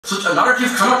Such a narrative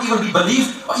cannot even be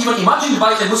believed or even imagined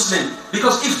by a Muslim.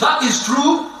 Because if that is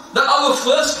true, that our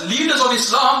first leaders of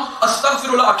Islam,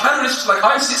 astaghfirullah, are terrorists like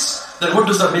ISIS, then what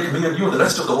does that make me and you and the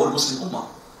rest of the whole Muslim Ummah?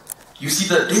 You see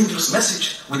the dangerous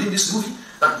message within this movie,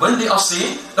 that when they are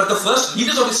saying that the first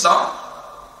leaders of Islam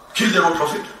killed their own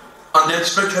prophet, and then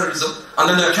spread terrorism, and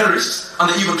then they are terrorists,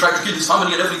 and they even try to kill his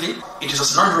family and everything, it is a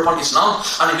slander upon Islam,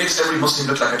 and it makes every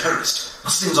Muslim look like a terrorist.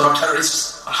 Muslims are not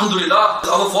terrorists. Alhamdulillah,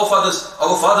 our forefathers,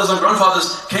 our fathers and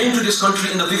grandfathers came to this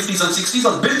country in the 50s and 60s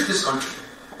and built this country.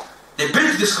 They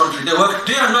built this country. They worked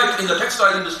day and night in the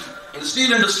textile industry, in the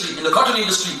steel industry, in the cotton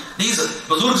industry. These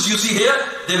bazurgs you see here,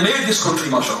 they made this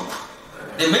country, mashallah.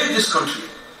 They made this country.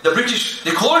 The British,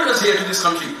 they called us here to this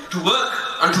country to work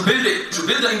and to build it, to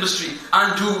build the industry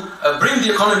and to bring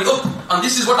the economy up. And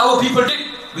this is what our people did.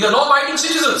 We are law-abiding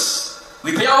citizens.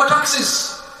 We pay our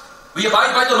taxes. We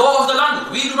abide by the law of the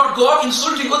land. We do not go out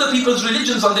insulting other people's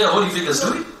religions and their holy figures,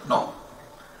 do we? No.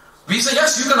 We say,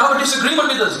 yes, you can have a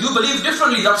disagreement with us. You believe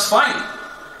differently, that's fine.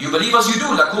 You believe as you do.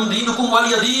 Lakum deenukum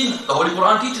waliya deen. The Holy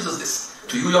Quran teaches us this.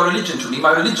 To you your religion, to me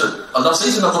my religion. Allah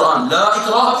says in the Quran, La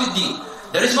ikraha fid deen.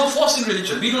 There is no force in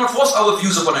religion. We do not force our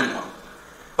views upon anyone.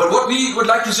 But what we would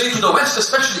like to say to the West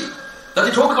especially, that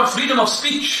they talk about freedom of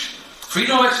speech,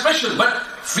 freedom of expression, but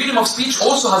freedom of speech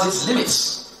also has its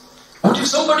limits. What if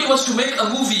somebody was to make a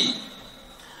movie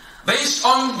based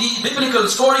on the biblical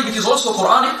story, which is also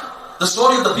Quranic, the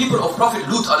story of the people of Prophet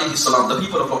Lut alayhi salam, the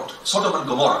people of Sodom and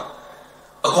Gomorrah.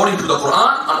 According to the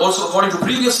Quran and also according to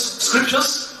previous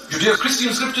scriptures,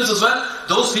 Judeo-Christian scriptures as well,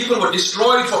 those people were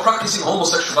destroyed for practicing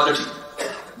homosexuality.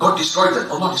 God destroyed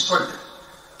them. Allah destroyed them.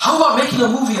 How about making a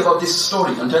movie about this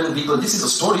story and telling people this is a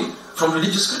story from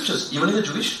religious scriptures, even in the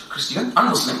Jewish, Christian and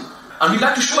Muslim. And we'd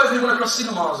like to show everyone across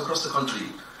cinemas across the country.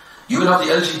 You will have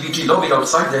the LGBT lobby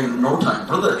outside there in no time.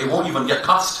 Brother, it won't even get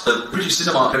past the British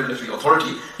Cinema Regulatory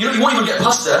Authority. You know, it won't even get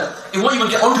past there. It won't even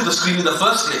get onto the screen in the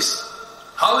first place.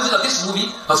 How is it that this movie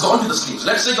has got onto the screens?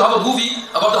 Let's say you have a movie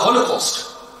about the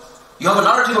Holocaust. You have a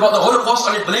narrative about the Holocaust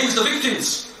and it blames the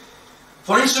victims.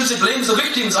 For instance, it blames the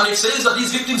victims and it says that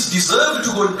these victims deserve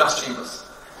to go in gas chambers.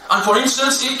 And for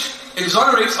instance, it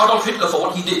exonerates Adolf Hitler for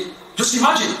what he did. Just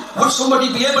imagine, would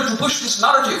somebody be able to push this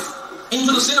narrative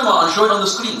into the cinema and show it on the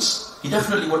screens? He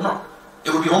definitely would not.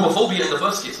 It would be homophobia in the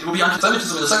first case. It would be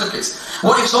anti-Semitism in the second case.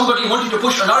 What if somebody wanted to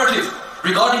push a narrative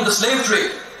regarding the slave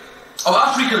trade of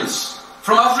Africans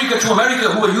from Africa to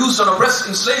America who were used and oppressed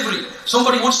in slavery?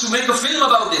 Somebody wants to make a film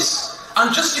about this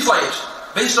and justify it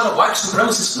based on a white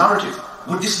supremacist narrative.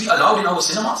 Would this be allowed in our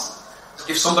cinemas?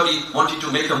 If somebody wanted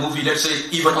to make a movie, let's say,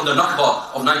 even on the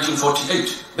Nakba of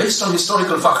 1948, based on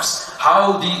historical facts,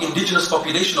 how the indigenous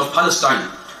population of Palestine,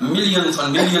 millions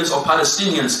and millions of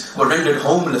Palestinians were rendered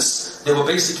homeless. They were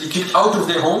basically kicked out of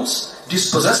their homes,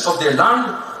 dispossessed of their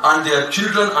land, and their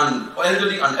children and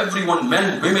elderly and everyone,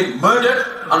 men, women, murdered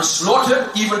and slaughtered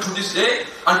even to this day,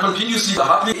 and continuously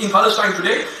happening in Palestine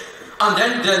today. And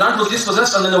then their land was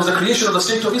dispossessed, and then there was the creation of the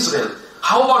State of Israel.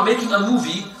 How about making a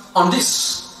movie on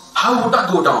this? How would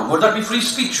that go down? Would that be free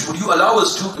speech? Would you allow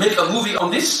us to make a movie on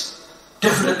this?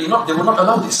 Definitely not. They would not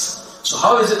allow this. So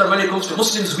how is it that when it comes to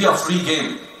Muslims, we are free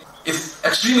game? If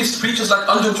extremist preachers like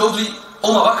Anjan Chaudhry,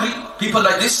 Omar Bakri, people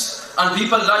like this, and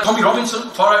people like Tommy Robinson,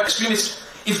 far-right extremists,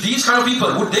 if these kind of people,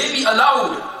 would they be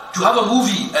allowed to have a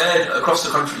movie aired across the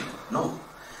country? No.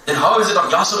 Then how is it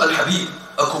that Yasir al Habib,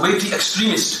 a Kuwaiti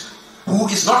extremist, who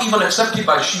is not even accepted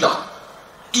by Shia,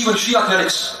 even Shia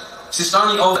clerics,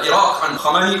 Sistani of Iraq and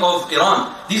Khamenei of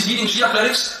Iran, these leading Shia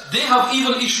clerics, they have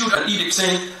even issued an edict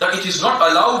saying that it is not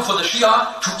allowed for the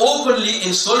Shia to openly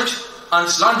insult and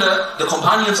slander the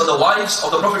companions and the wives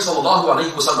of the Prophet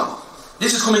ﷺ.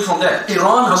 This is coming from there.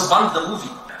 Iran has banned the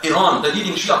movie. Iran, the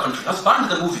leading Shia country, has banned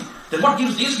the movie. Then what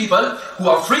gives these people, who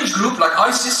are a fringe group like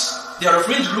ISIS, they are a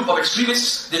fringe group of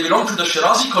extremists, they belong to the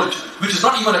Shirazi cult, which is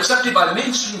not even accepted by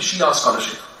mainstream Shia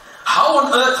scholarship. How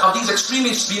on earth have these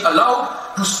extremists been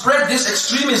allowed to spread this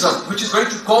extremism, which is going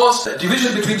to cause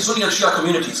division between Sunni and Shia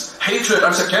communities, hatred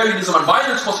and sectarianism and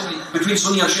violence possibly between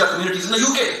Sunni and Shia communities in the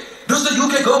UK? Does the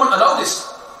UK government allow this?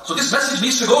 So this message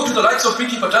needs to go to the likes of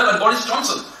Priti Patel and Boris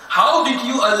Johnson. How did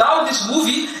you allow this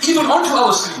movie even onto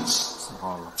our screens?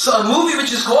 So a movie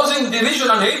which is causing division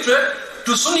and hatred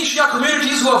to Sunni Shia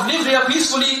communities who have lived here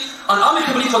peacefully and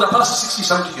amicably for the past 60,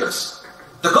 70 years.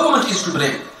 The government is to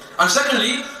blame. And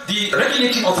secondly, the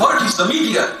regulating authorities, the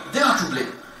media, they are to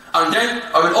blame. And then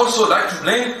I would also like to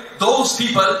blame those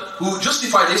people who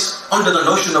justify this under the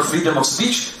notion of freedom of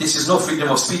speech. This is no freedom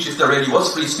of speech. If there really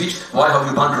was free speech, why have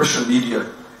you banned Russian media?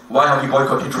 Why have you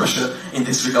boycotted Russia in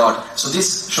this regard? So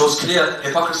this shows clear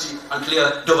hypocrisy and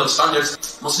clear double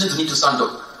standards. Muslims need to stand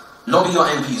up. Lobby your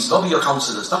MPs, lobby your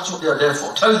councillors. That's what they are there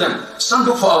for. Tell them, stand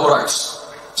up for our rights.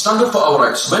 Stand up for our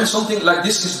rights. When something like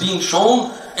this is being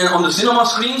shown on the cinema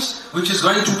screens, which is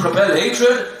going to propel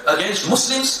hatred against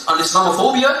Muslims and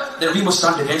Islamophobia, then we must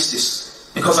stand against this.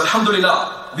 Because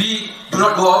alhamdulillah, we do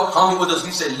not go out harming others.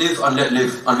 We say live and let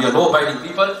live. And we are law-abiding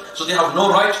people. So they have no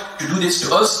right to do this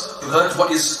to us, to hurt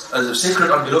what is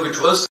sacred and beloved to us.